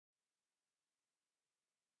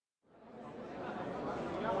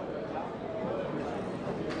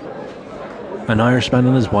An Irishman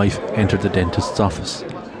and his wife entered the dentist's office.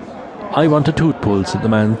 "I want a tooth pulled," said the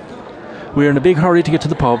man. "We're in a big hurry to get to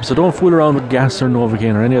the pub, so don't fool around with gas or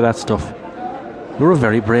Novocaine or any of that stuff." "You're a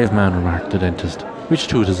very brave man," remarked the dentist. "Which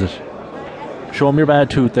tooth is it?" "Show me your bad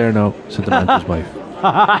tooth there now," said the man to his wife.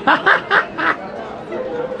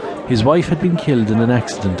 His wife had been killed in an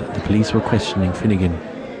accident and the police were questioning Finnegan.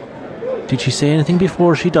 "Did she say anything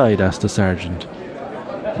before she died?" asked the sergeant.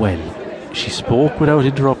 "Well, she spoke without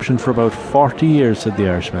interruption for about 40 years, said the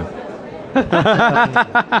Irishman.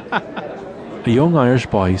 A young Irish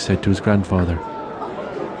boy said to his grandfather,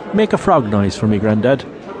 "Make a frog noise for me, Grandad."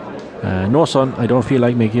 "No, son, I don't feel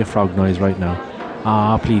like making a frog noise right now."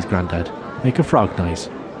 "Ah, please, Grandad, make a frog noise."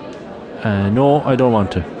 "No, I don't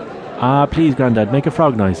want to." "Ah, please, Grandad, make a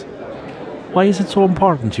frog noise." "Why is it so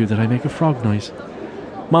important to you that I make a frog noise?"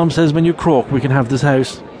 "Mom says when you croak we can have this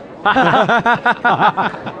house."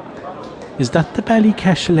 "Is that the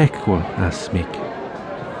Ballycashleckwa?" asked Mick.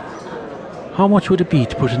 "How much would it be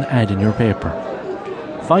to put an ad in your paper?"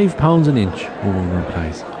 £5 an inch, Owen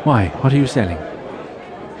replies. "Why, what are you selling?"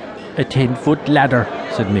 "A 10-foot ladder,"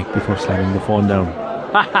 said Mick before slamming the phone down.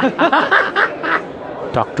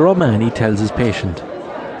 Dr. O'Mahony tells his patient,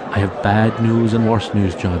 "I have bad news and worse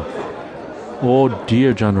news, John." "Oh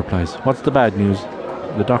dear," John replies. "What's the bad news?"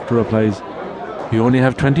 The doctor replies, "You only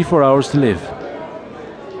have 24 hours to live."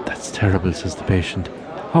 "That's terrible," says the patient.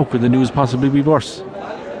 "How could the news possibly be worse?"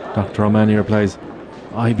 Dr. O'Mahony replies,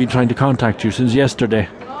 "I've been trying to contact you since yesterday."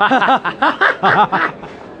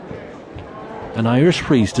 An Irish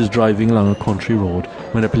priest is driving along a country road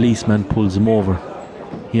when a policeman pulls him over.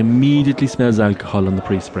 He immediately smells alcohol on the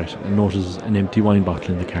priest's breath and notices an empty wine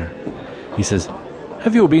bottle in the car. He says,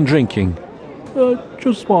 "Have you been drinking?"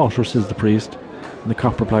 Just water," says the priest. And the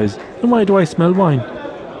cop replies, "Then why do I smell wine?"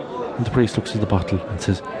 And the priest looks at the bottle and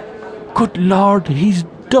says, "Good Lord, he's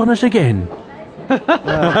done it again."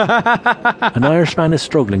 An Irishman is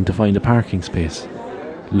struggling to find a parking space.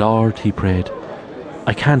 "Lord," he prayed,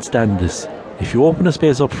 "I can't stand this. If you open a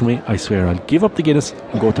space up for me, I swear I'll give up the Guinness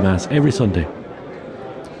and go to Mass every Sunday."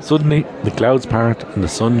 Suddenly, the clouds part and the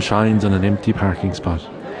sun shines on an empty parking spot.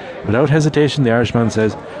 Without hesitation, the Irishman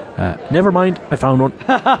says, "Never mind, I found one."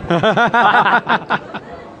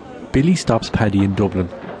 Billy stops Paddy in Dublin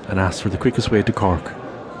and asks for the quickest way to Cork.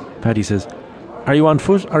 Paddy says, "Are you on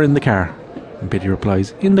foot or in the car?" And Billy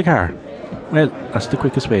replies, "In the car." "Well, that's the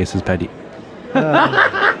quickest way," says Paddy.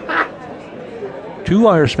 Two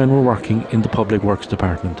Irishmen were working in the public works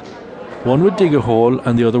department. One would dig a hole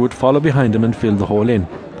and the other would follow behind him and fill the hole in.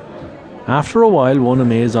 After a while, one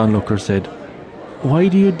amazed onlooker said, "Why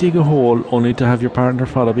do you dig a hole only to have your partner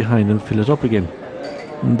follow behind and fill it up again?"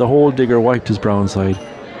 And the hole digger wiped his brown side.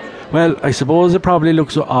 "Well, I suppose it probably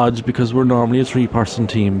looks so odd because we're normally a 3-person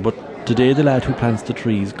team, but today the lad who plants the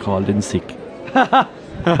trees called in sick."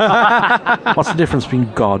 What's the difference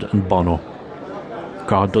between God and Bono?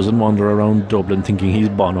 God doesn't wander around Dublin thinking he's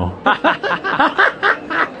Bono.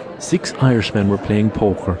 6 Irishmen were playing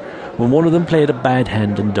poker when one of them played a bad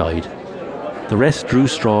hand and died. The rest drew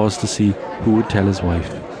straws to see who would tell his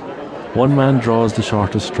wife. One man draws the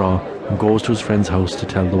shortest straw and goes to his friend's house to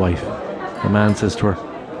tell the wife. The man says to her,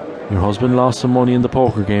 "Your husband lost some money in the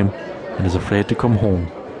poker game and is afraid to come home."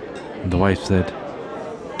 And the wife said,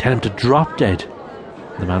 "Tell him to drop dead."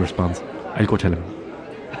 The man responds, "I'll go tell him."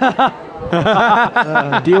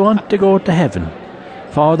 Do you want to go to heaven?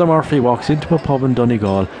 Father Murphy walks into a pub in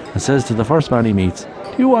Donegal and says to the first man he meets,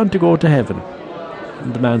 "Do you want to go to heaven?"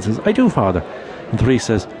 And the man says, "I do, Father." And the priest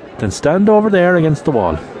says, "Then stand over there against the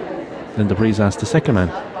wall." Then the priest asked the second man,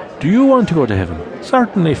 "Do you want to go to heaven?"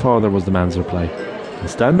 "Certainly, Father," was the man's reply. "Then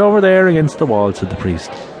stand over there against the wall," said the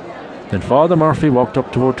priest. Then Father Murphy walked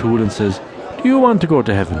up to O'Toole and says, "Do you want to go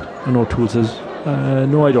to heaven?" And O'Toole says,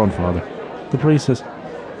 "No, I don't, Father." The priest says,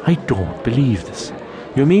 "I don't believe this.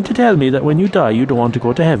 You mean to tell me that when you die you don't want to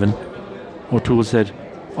go to heaven?" O'Toole said,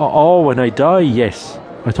 "Oh, when I die, yes.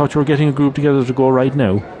 I thought you were getting a group together to go right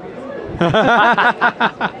now."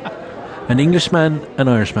 An Englishman, an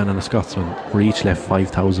Irishman and a Scotsman were each left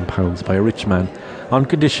 £5,000 by a rich man on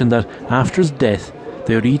condition that after his death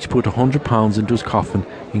they would each put £100 into his coffin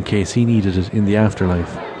in case he needed it in the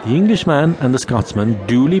afterlife. The Englishman and the Scotsman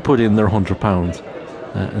duly put in their £100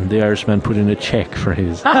 and the Irishman put in a cheque for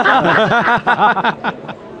his.